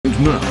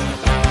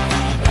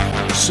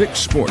now. 6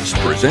 Sports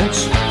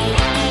presents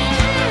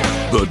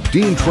the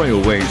Dean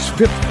Trailways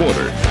 5th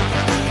Quarter.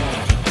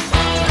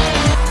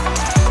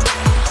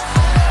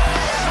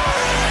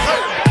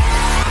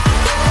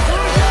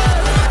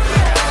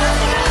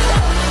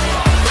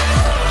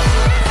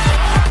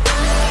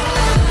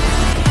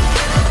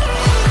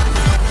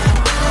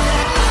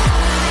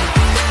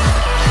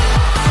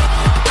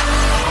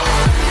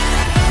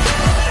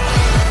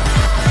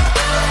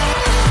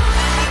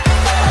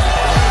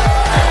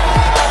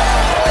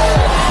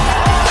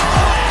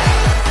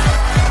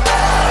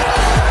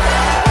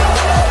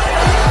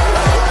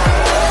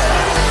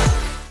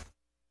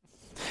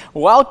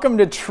 Welcome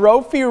to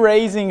trophy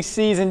raising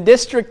season.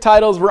 District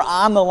titles were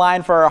on the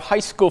line for our high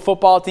school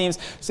football teams,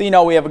 so you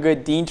know we have a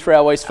good Dean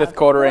Trailways 5th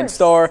quarter in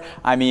store.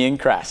 I'm Ian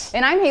Kress.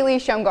 And I'm Haley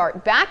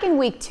Schungart. Back in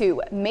week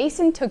 2,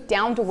 Mason took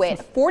down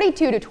DeWitt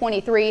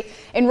 42-23,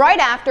 and right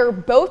after,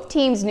 both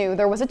teams knew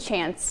there was a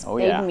chance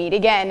they'd meet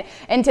again.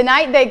 And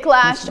tonight they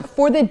clashed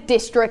for the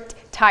district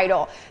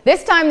title.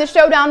 This time the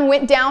showdown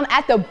went down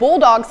at the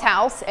Bulldogs'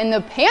 house, and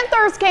the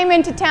Panthers came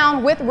into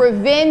town with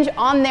revenge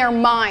on their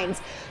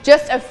minds.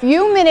 Just a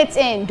few minutes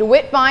in,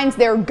 DeWitt finds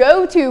their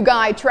go-to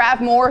guy, Trav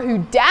Moore, who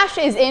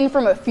dashes in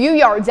from a few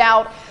yards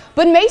out.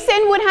 But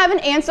Mason would have an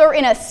answer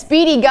in a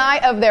speedy guy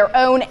of their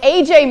own,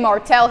 A.J.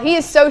 Martell. He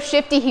is so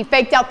shifty, he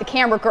faked out the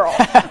camera girl.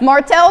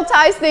 Martell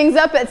ties things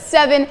up at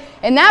 7,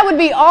 and that would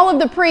be all of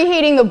the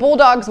preheating the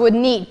Bulldogs would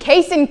need.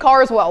 Kaysen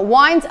Carswell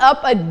winds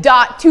up a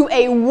dot to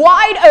a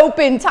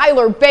wide-open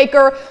Tyler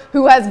Baker,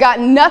 who has got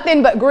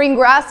nothing but green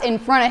grass in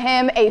front of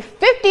him. A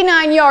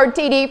 59-yard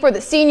TD for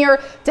the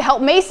senior to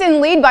help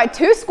Mason lead by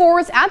 2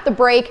 scores at the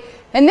break.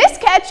 And this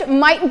catch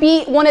might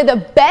be one of the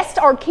best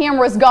our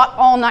cameras got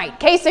all night.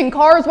 Kaysen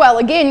Carswell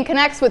again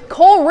connects with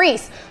Cole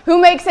Reese, who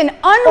makes an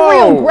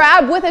unreal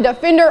grab with a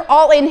defender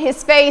all in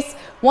his face.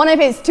 One of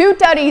his 2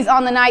 tutties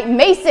on the night.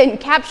 Mason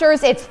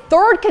captures its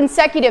 3rd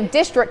consecutive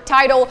district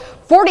title,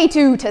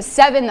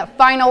 42-7 the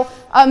final.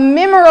 A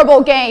memorable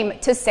game,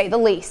 to say the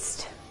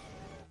least.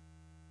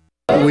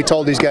 We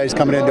told these guys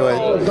coming into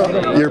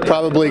it, you're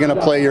probably going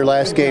to play your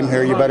last game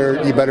here. You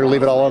better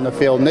leave it all on the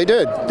field, and they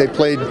did. They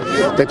played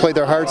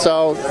their hearts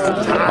out.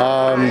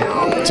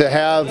 To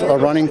have a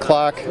running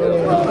clock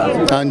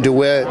on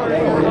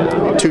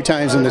DeWitt 2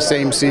 times in the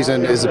same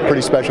season is a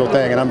pretty special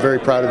thing, and I'm very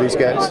proud of these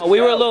guys. We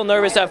were a little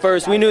nervous at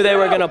first. We knew they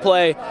were going to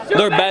play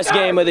their best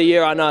game of the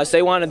year on us.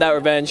 They wanted that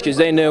revenge because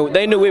they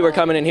knew we were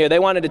coming in here. They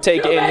wanted to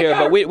take it in here,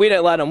 but we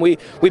didn't let them. We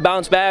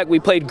bounced back. We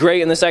played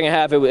great in the second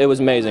half. It was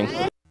amazing.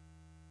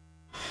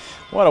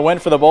 What a win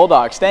for the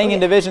Bulldogs. Staying in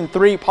Division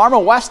III, Parma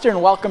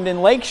Western welcomed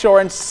in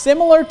Lakeshore, and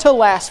similar to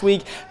last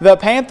week, the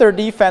Panther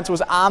defense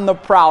was on the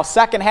prowl.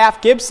 Second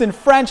half, Gibson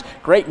French,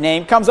 great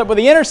name, comes up with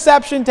the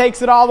interception,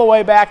 takes it all the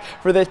way back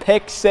for the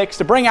pick 6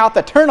 to bring out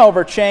the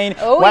turnover chain.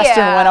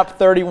 Western went up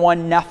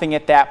 31-0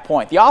 at that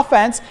point. The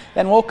offense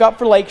then woke up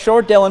for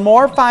Lakeshore. Dylan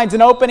Moore finds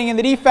an opening in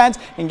the defense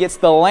and gets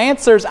the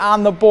Lancers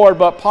on the board,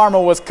 but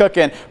Parma was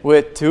cooking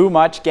with too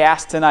much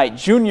gas tonight.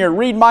 Junior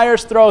Reed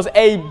Myers throws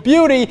a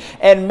beauty,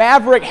 and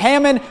Maverick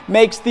Hammond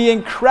makes the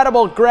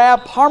incredible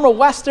grab. Parma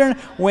Western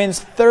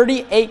wins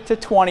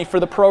 38-20 for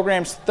the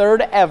program's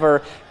 3rd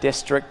ever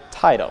district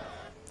title.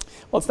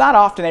 Well, it's not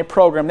often a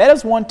program that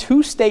has won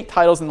 2 state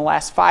titles in the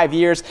last 5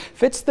 years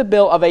fits the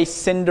bill of a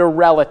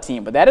Cinderella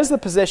team, but that is the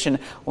position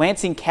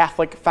Lansing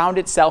Catholic found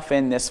itself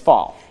in this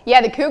fall.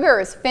 Yeah, the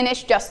Cougars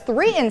finished just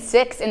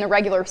 3-6 in the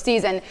regular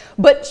season,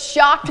 but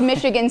shocked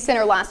Michigan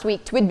Center last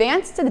week to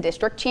advance to the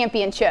district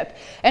championship.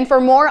 And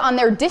for more on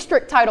their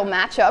district title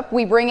matchup,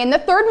 we bring in the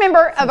 3rd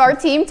member of our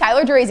team,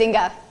 Tyler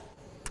Drazinga.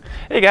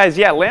 Hey guys,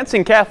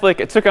 Lansing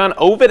Catholic took on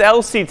Ovid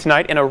LC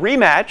tonight in a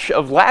rematch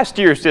of last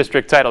year's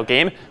district title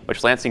game,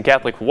 which Lansing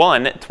Catholic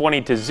won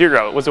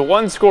 20-0. It was a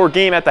 1-score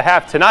game at the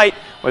half tonight,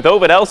 with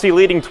Ovid LC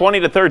leading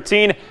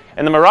 20-13,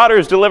 and the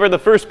Marauders delivered the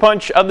first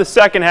punch of the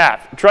second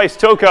half. Trice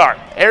Tokar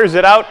airs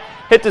it out,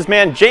 hit his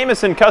man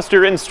Jamison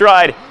Custer in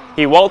stride.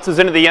 He waltzes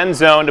into the end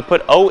zone to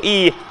put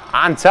OE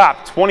on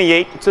top,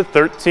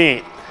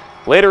 28-13.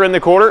 Later in the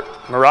quarter,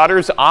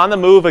 Marauders on the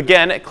move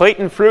again.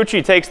 Clayton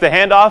Frucci takes the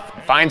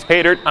handoff, finds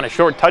Paydirt on a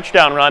short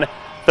touchdown run,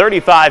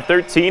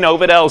 35-13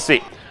 Ovid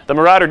LC. The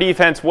Marauder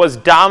defense was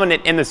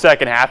dominant in the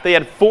second half. They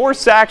had 4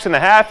 sacks in the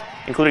half,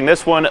 including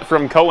this one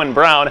from Cohen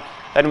Brown.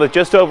 Then with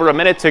just over a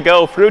minute to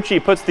go,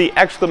 Frucci puts the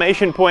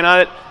exclamation point on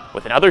it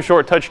with another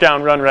short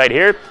touchdown run right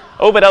here.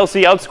 Ovid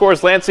LC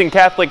outscores Lansing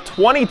Catholic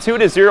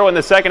 22-0 in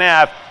the second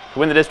half to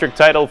win the district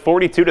title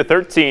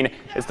 42-13.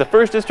 It's the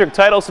first district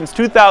title since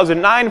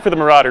 2009 for the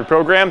Marauder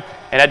program,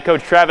 and head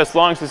coach Travis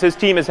Long says his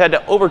team has had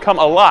to overcome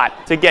a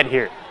lot to get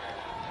here.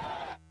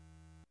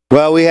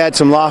 Well, we had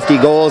some lofty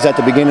goals at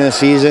the beginning of the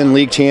season,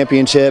 league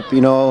championship,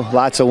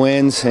 lots of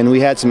wins, and we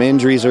had some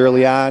injuries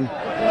early on.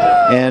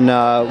 And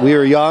we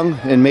were young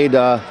and made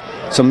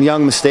some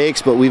young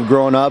mistakes, but we've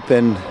grown up,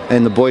 and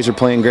the boys are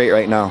playing great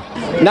right now.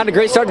 Not a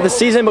great start to the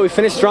season, but we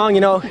finished strong.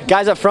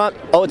 Guys up front,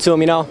 owe it to them.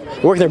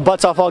 Working their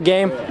butts off all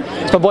game.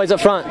 It's my boys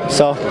up front,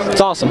 so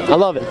it's awesome. I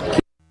love it.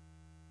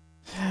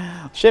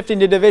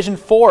 Shifting to Division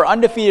 4,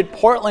 undefeated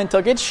Portland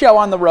took its show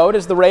on the road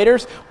as the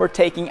Raiders were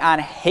taking on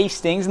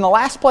Hastings. In the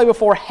last play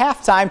before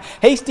halftime,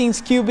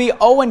 Hastings QB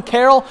Owen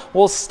Carroll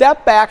will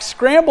step back,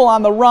 scramble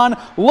on the run,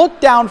 look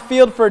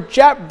downfield for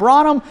Jet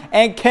Branham,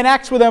 and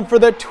connects with him for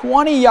the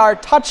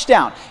 20-yard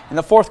touchdown. In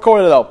the fourth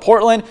quarter, though,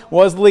 Portland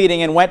was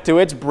leading and went to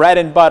its bread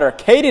and butter.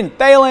 Caden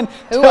Thalen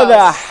to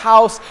the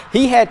house.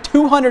 He had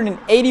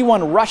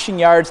 281 rushing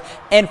yards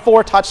and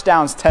 4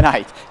 touchdowns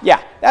tonight. Yeah,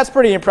 that's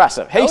pretty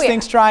impressive.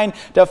 Hastings trying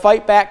to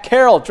fight back.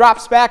 Carroll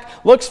drops back,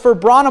 looks for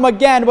Branham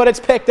again, but it's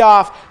picked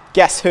off.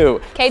 Guess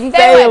who? Caden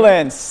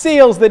Thalen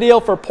seals the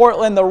deal for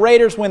Portland. The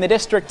Raiders win the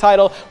district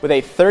title with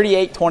a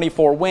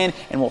 38-24 win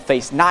and will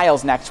face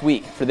Niles next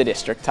week for the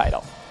district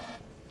title.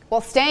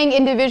 Well, staying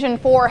in Division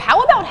 4,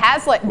 how about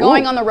Hazlitt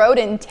going on the road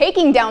and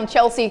taking down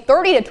Chelsea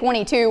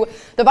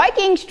 30-22? The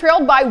Vikings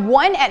trailed by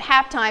 1 at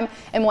halftime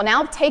and will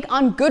now take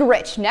on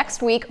Goodrich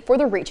next week for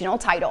the regional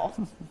title.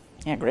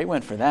 Yeah, great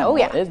win for them. Oh,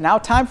 yeah. Well, it is now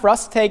time for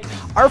us to take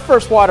our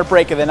first water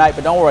break of the night,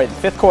 but don't worry, the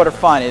fifth quarter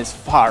fun is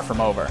far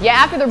from over. Yeah,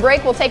 after the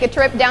break, we'll take a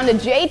trip down to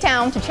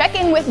J-Town to check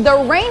in with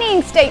the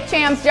reigning state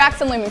champs,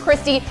 Jackson Lumen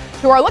Christi,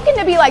 who are looking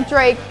to be like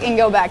Drake and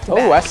go back to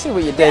back. Oh, I see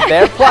what you did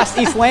there. Plus,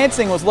 East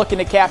Lansing was looking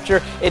to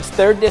capture its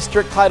 3rd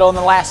district title in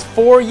the last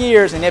 4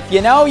 years, and if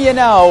you know, you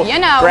know. You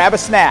know. Grab a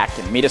snack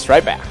and meet us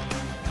right back.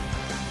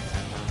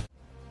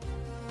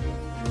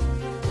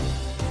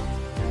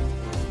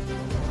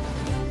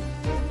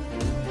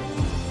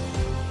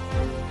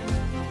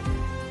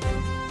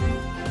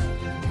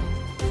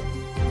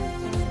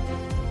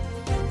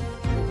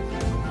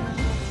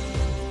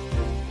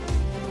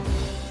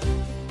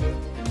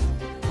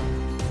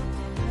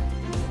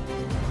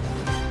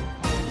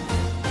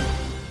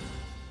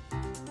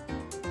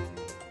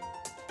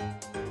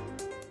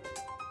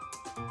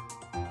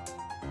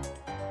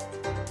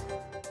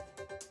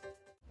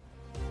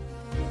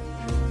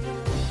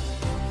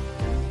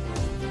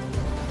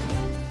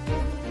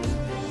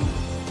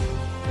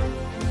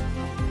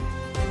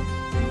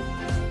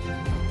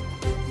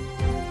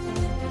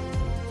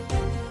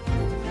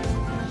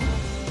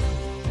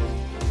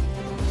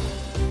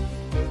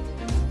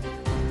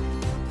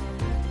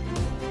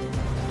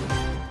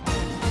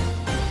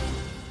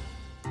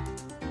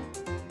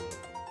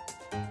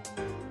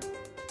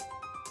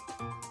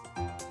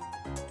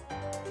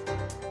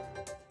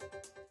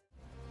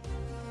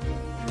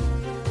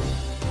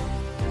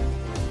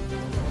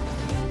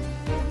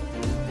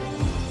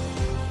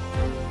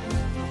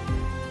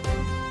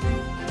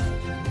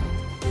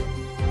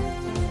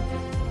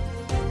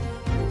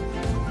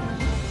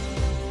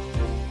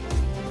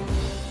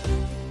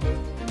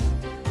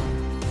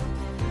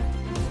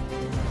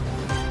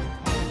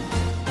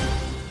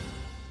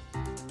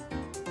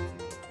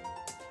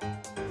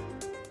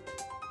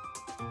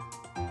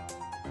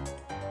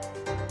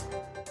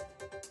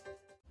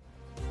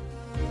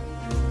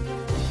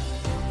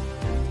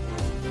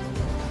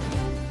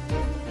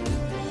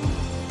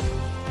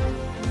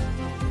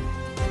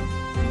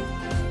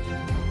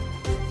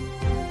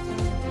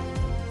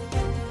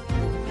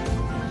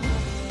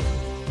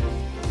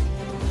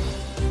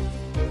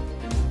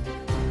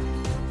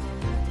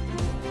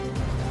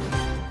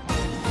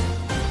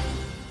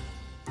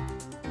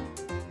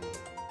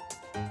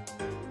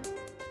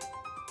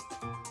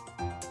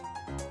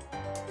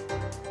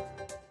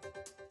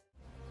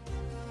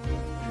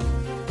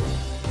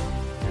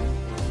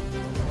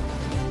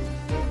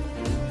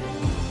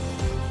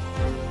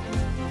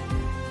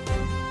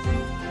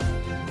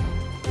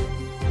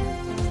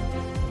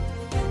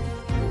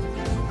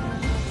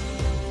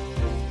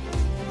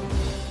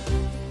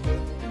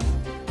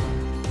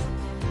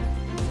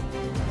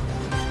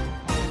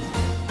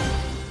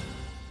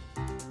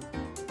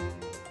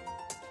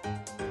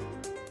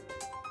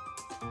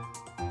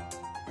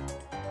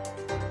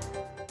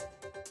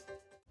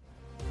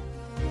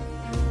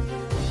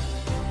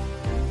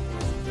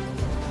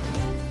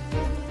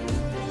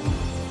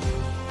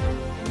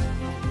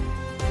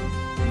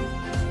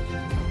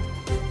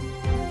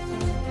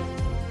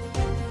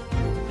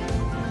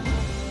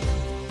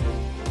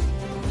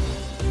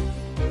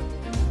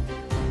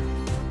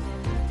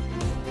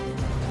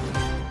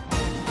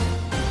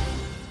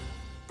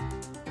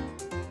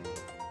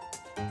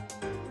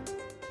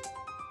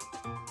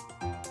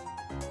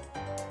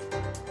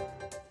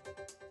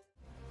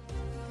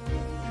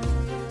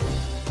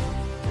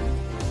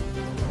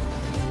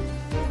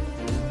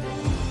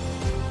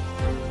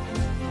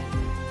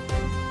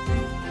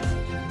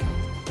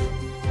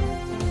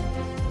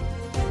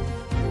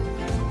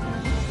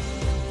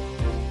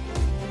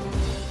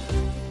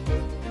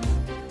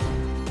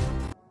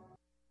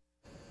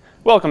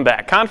 Welcome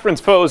back. Conference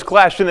foes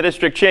clashed in the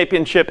district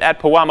championship at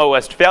Pewamo,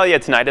 Westphalia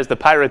tonight as the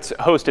Pirates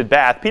hosted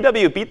Bath.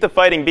 PW beat the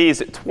Fighting Bees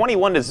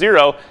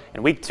 21-0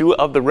 in week 2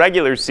 of the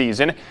regular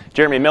season.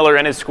 Jeremy Miller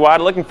and his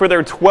squad looking for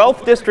their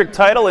 12th district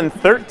title in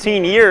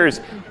 13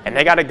 years, and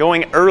they got it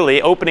going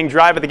early. Opening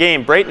drive of the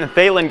game, Brayton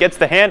Thalen gets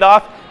the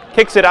handoff,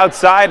 kicks it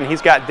outside, and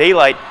he's got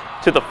daylight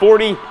to the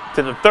 40,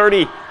 to the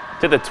 30,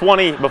 to the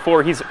 20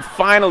 before he's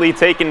finally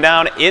taken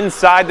down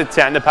inside the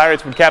 10. The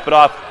Pirates would cap it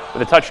off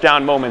with a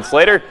touchdown moments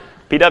later.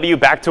 PW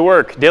back to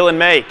work. Dylan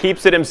May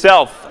keeps it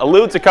himself,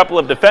 eludes a couple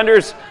of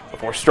defenders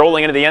before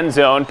strolling into the end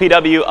zone.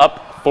 PW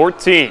up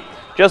 14.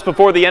 Just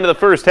before the end of the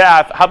first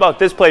half, how about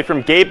this play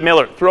from Gabe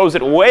Miller? Throws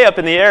it way up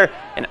in the air,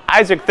 and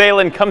Isaac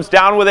Thalen comes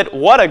down with it.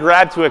 What a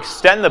grab to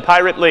extend the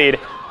Pirate lead.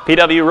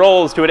 PW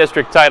rolls to a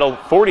district title,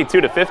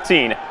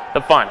 42-15,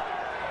 the final.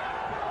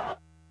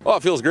 Oh,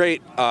 it feels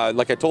great.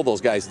 Like I told those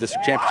guys, this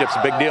championship's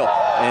a big deal.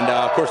 And,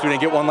 of course, we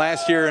didn't get one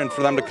last year, and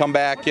for them to come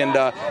back and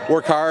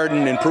work hard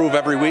and improve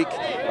every week,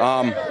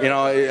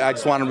 I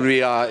just wanted to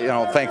be,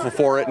 thankful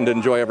for it and to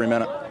enjoy every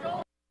minute.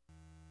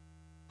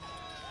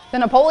 The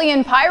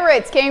Napoleon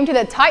Pirates came to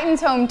the Titans'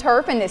 home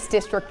turf in this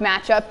district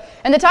matchup,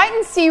 and the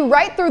Titans see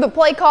right through the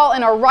play call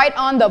and are right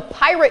on the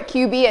Pirate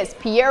QB as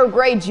Pierre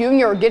Gray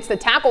Jr. gets the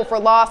tackle for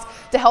loss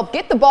to help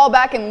get the ball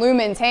back in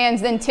Lumen's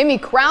hands. Then Timmy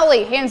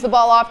Crowley hands the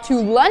ball off to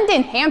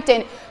London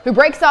Hampton, who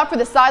breaks off for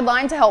the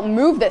sideline to help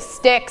move the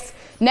sticks.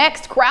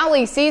 Next,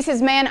 Crowley sees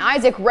his man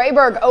Isaac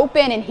Rayberg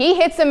open, and he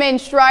hits him in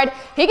stride.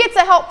 He gets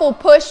a helpful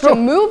push to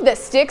move the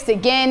sticks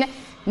again.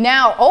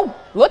 Now, oh,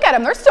 look at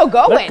them. They're still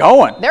going. They're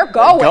going. They're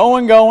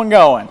going.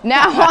 Going.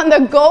 Now on the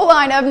goal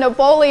line of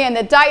Napoleon,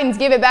 the Titans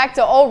give it back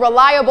to old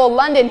reliable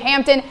London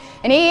Hampton,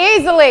 and he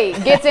easily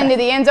gets into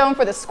the end zone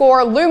for the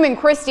score. Lumen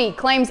Christi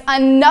claims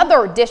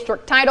another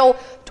district title,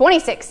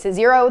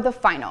 26-0, the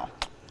final.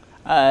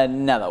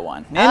 Another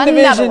one. In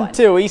Division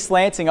 2, East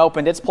Lansing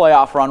opened its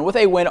playoff run with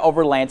a win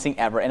over Lansing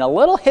Everett. And a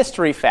little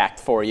history fact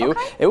for you.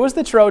 Okay. It was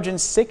the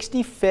Trojans'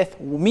 65th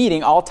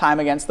meeting all-time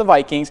against the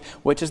Vikings,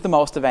 which is the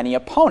most of any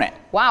opponent.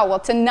 Wow. Well,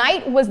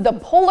 tonight was the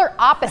polar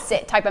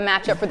opposite type of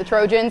matchup for the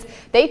Trojans.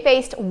 They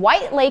faced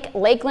White Lake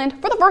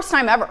Lakeland for the first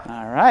time ever.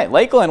 All right.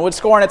 Lakeland would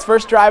score on its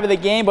first drive of the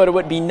game, but it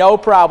would be no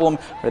problem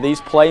for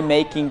these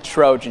playmaking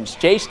Trojans.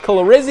 Jace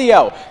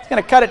Colorizio is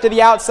going to cut it to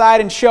the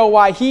outside and show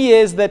why he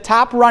is the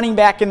top running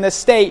back in the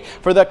state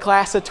for the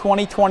class of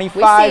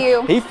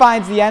 2025. He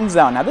finds the end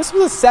zone. Now, this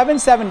was a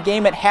 7-7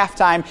 game at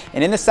halftime,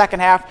 and in the second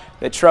half,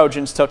 the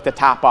Trojans took the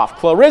top off.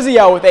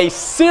 Colorizio, with a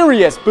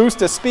serious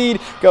boost of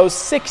speed, goes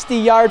 60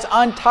 yards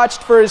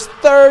untouched for his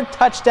third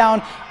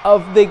touchdown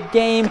of the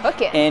game.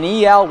 And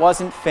EL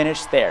wasn't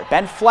finished there.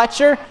 Ben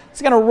Fletcher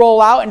is going to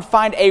roll out and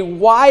find a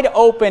wide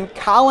open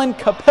Colin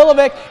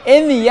Kapilovic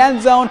in the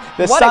end zone.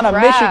 The son of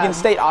Michigan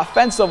State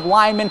offensive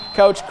lineman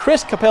coach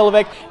Chris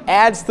Kapilovic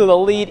adds to the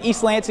lead.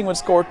 East Lansing would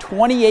score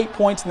 28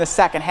 points in the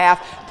second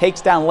half,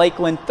 takes down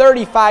Lakeland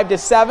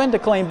 35-7 to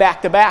claim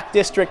back-to-back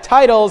district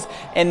titles.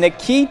 And the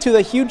key to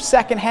the huge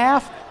second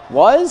half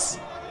was...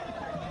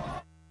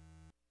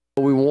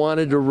 We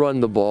wanted to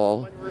run the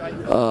ball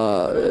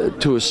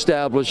to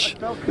establish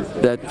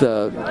that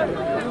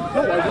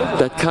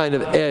that kind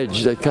of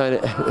edge, that kind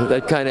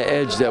of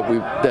edge that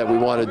we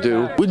want to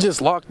do. We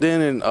just locked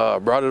in and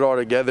brought it all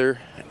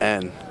together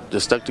and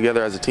just stuck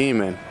together as a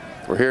team, and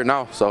we're here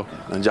now. So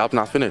the job's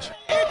not finished.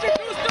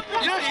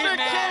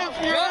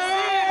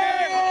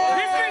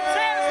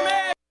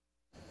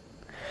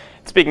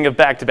 Speaking of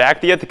back-to-back,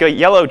 the Ithaca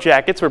Yellow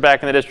Jackets were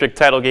back in the district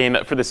title game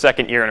for the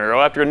second year in a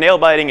row after a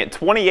nail-biting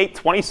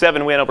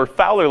 28-27 win over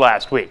Fowler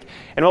last week.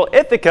 And while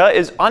Ithaca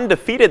is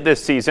undefeated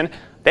this season,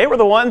 they were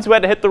the ones who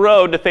had to hit the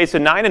road to face a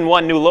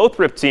 9-1 New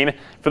Lothrop team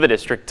for the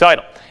district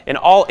title. An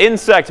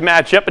all-insect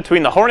matchup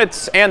between the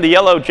Hornets and the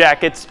Yellow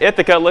Jackets.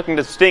 Ithaca looking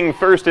to sting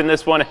first in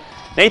this one.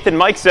 Nathan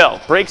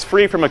Mikesell breaks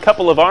free from a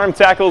couple of arm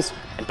tackles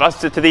and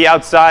busts it to the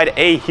outside.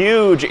 A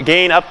huge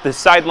gain up the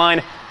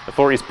sideline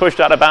before he's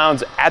pushed out of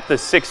bounds at the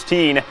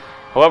 16.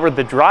 However,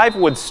 the drive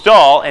would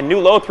stall, and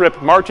New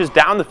Lothrop marches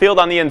down the field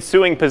on the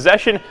ensuing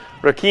possession.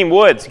 Rakeem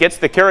Woods gets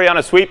the carry on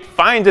a sweep,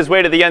 finds his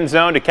way to the end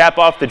zone to cap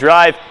off the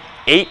drive.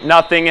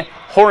 8-0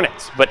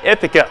 Hornets, but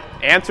Ithaca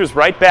answers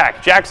right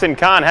back. Jackson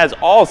Kahn has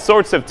all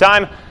sorts of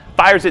time,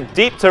 fires it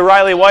deep to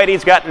Riley White.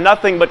 He's got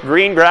nothing but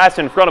green grass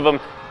in front of him.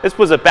 This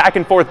was a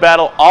back-and-forth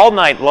battle all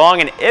night long,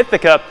 and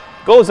Ithaca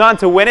goes on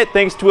to win it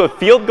thanks to a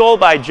field goal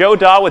by Joe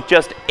Daw with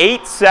just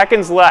 8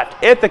 seconds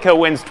left. Ithaca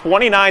wins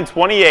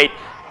 29-28,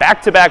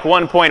 back-to-back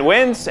one-point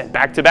wins and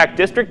back-to-back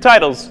district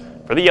titles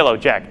for the Yellow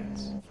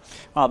Jackets.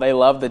 Well, they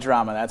love the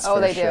drama, that's for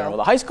they sure. do. Well,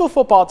 the high school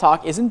football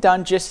talk isn't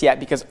done just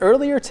yet because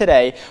earlier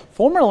today,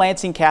 former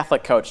Lansing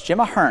Catholic coach Jim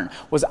Ahern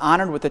was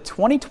honored with the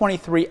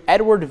 2023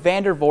 Edward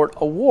Vandervoort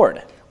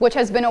Award, which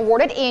has been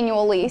awarded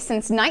annually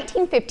since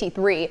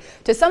 1953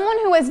 to someone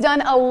who has done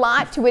a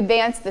lot to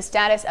advance the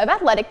status of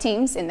athletic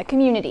teams in the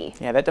community.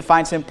 Yeah, that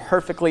defines him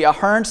perfectly.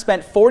 Ahern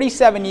spent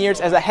 47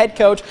 years as a head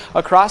coach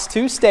across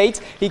 2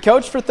 states. He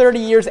coached for 30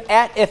 years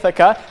at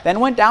Ithaca, then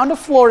went down to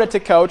Florida to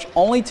coach,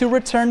 only to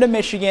return to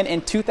Michigan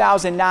in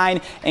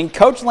 2009 and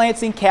coach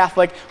Lansing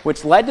Catholic,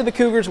 which led to the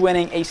Cougars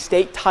winning a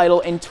state title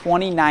in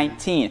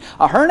 2019.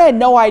 Ahern had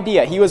no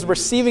idea he was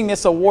receiving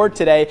this award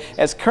today,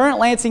 as current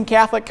Lansing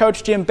Catholic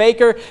coach Jim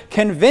Baker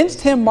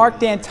convinced him Mark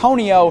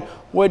D'Antonio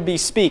would be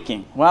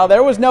speaking. Well,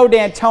 there was no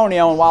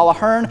D'Antonio, and while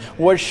Ahern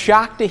was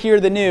shocked to hear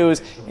the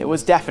news, it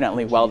was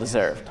definitely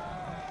well-deserved.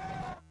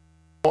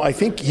 I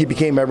think he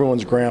became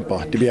everyone's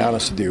grandpa, to be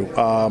honest with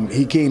you.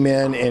 He came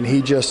in and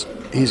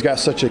he's got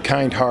such a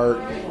kind heart.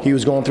 He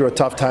was going through a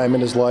tough time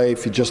in his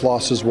life. He just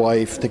lost his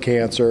wife to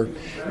cancer.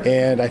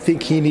 And I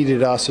think he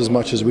needed us as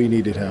much as we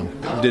needed him.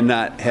 Did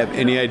not have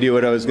any idea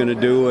what I was going to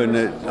do, and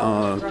it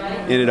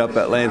ended up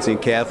at Lansing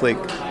Catholic,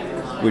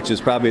 which is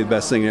probably the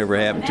best thing that ever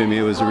happened to me.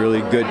 It was a really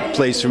good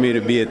place for me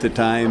to be at the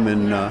time,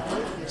 and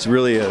it's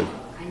really a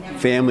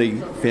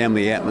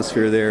family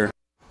atmosphere there.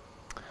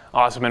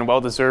 Awesome and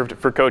well-deserved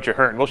for Coach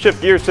Ahern. We'll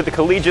shift gears to the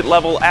collegiate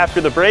level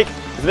after the break.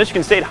 The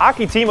Michigan State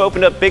hockey team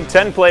opened up Big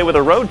Ten play with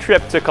a road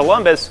trip to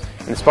Columbus,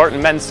 and the Spartan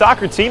men's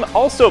soccer team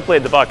also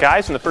played the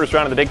Buckeyes in the first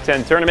round of the Big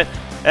Ten tournament.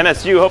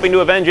 MSU hoping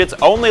to avenge its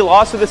only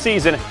loss of the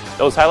season.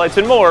 Those highlights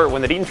and more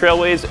when the Dean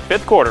Trailways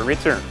fifth quarter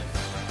return.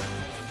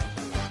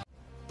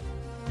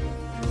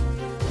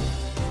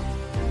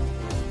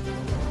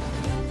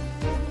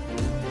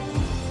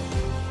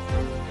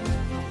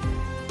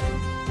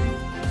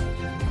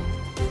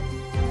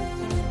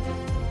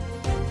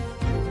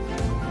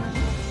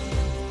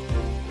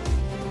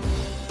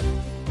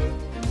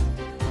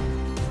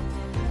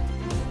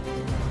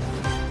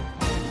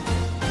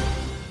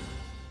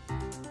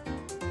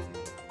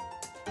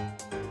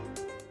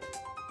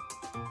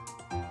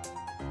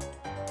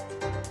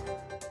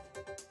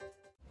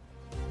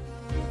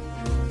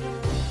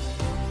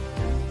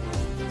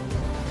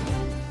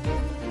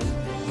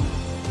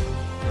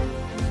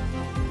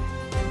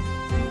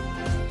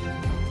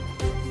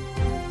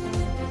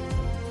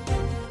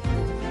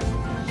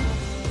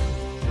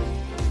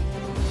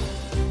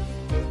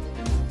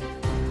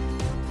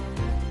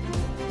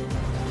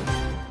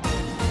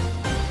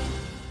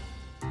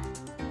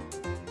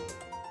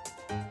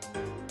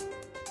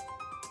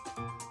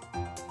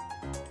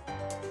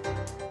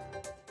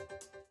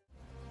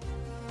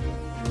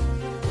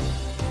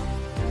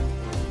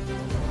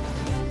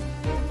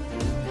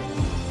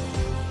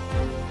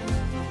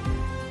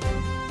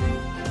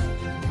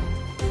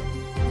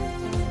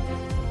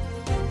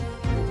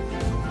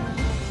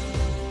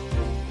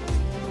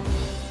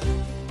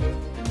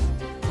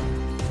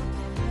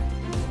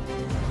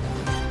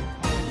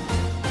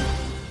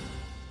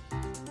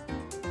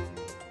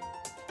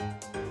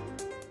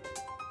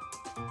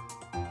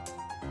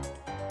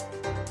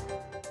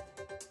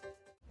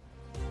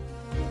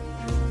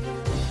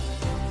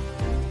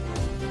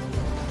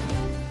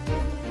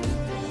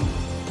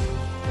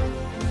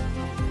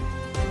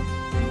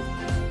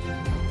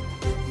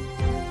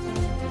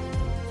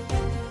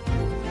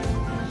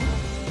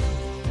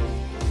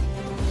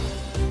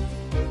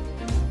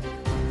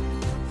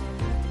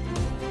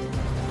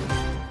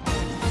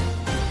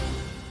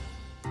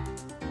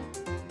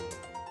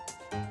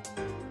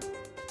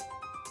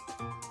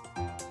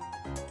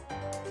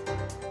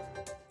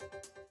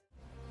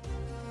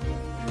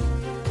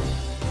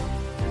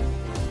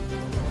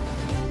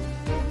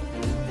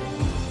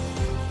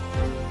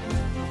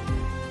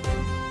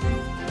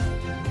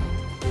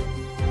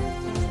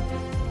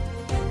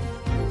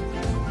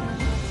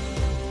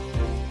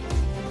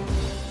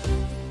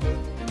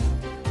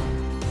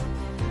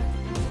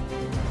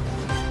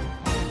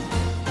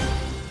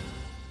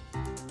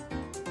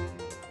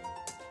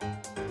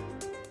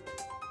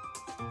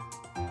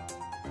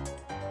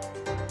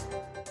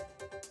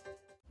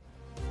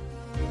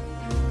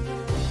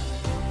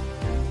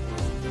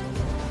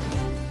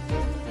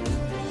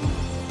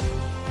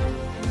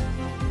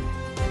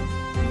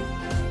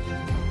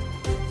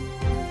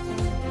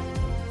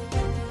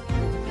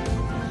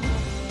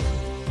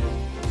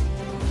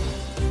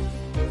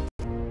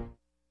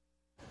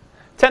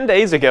 Ten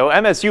days ago,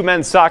 MSU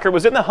men's soccer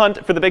was in the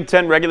hunt for the Big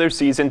Ten regular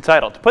season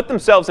title. To put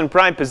themselves in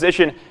prime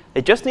position,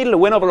 they just needed a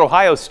win over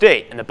Ohio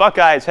State, and the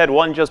Buckeyes had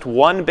won just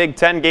one Big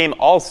Ten game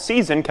all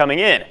season coming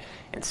in.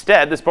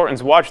 Instead, the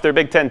Spartans watched their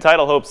Big Ten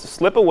title hopes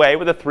slip away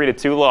with a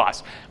 3-2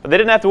 loss. But they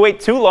didn't have to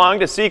wait too long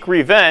to seek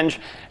revenge,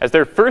 as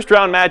their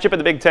first-round matchup at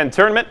the Big Ten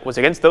tournament was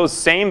against those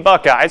same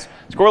Buckeyes.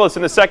 Scoreless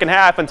in the second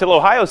half until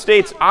Ohio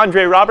State's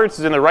Andre Roberts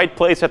is in the right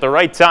place at the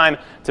right time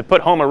to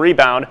put home a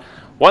rebound.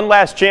 One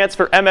last chance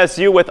for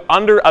MSU with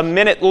under a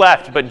minute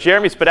left, but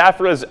Jeremy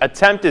Spadafra's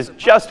attempt is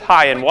just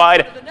high and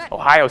wide.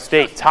 Ohio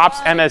State tops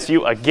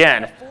MSU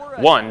again,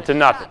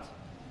 1-0.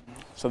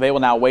 So they will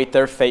now wait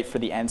their fate for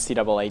the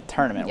NCAA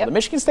tournament. Well, the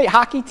Michigan State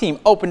hockey team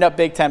opened up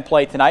Big Ten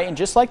play tonight, and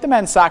just like the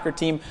men's soccer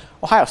team,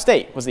 Ohio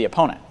State was the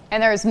opponent.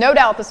 And there is no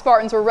doubt the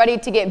Spartans were ready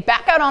to get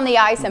back out on the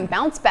ice and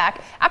bounce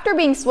back after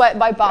being swept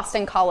by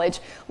Boston College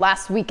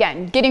last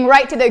weekend. Getting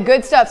right to the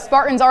good stuff,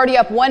 Spartans already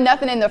up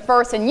 1-0 in the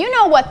first, and you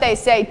know what they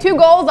say, 2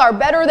 goals are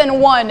better than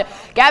 1.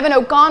 Gavin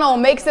O'Connell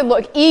makes it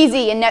look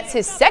easy and nets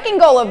his second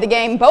goal of the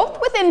game, both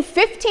within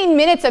 15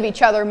 minutes of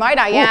each other, might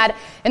I add.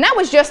 And that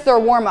was just their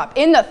warm-up.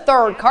 In the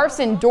third,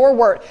 Carson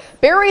Dorwart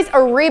buries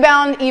a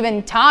rebound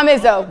even Tom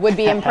Izzo would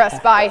be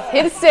impressed by,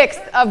 his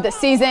 6th of the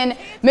season.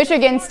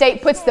 Michigan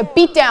State puts the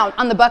beatdown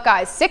on the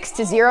Buckeyes,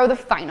 6-0 the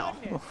final.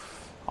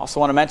 Also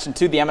want to mention,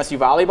 too, the MSU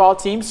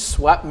volleyball team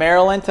swept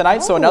Maryland tonight,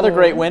 so another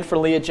great win for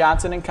Leah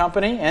Johnson and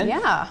company. And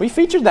we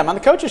featured them on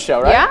the Coaches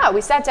Show, right? Yeah, I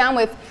sat down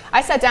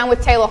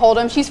with Taylor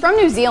Hold'em. She's from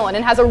New Zealand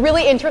and has a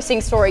really interesting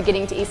story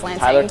getting to East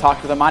Lansing. Tyler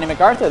talked with Amani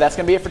MacArthur. That's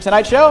going to be it for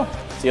tonight's show.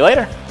 See you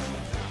later.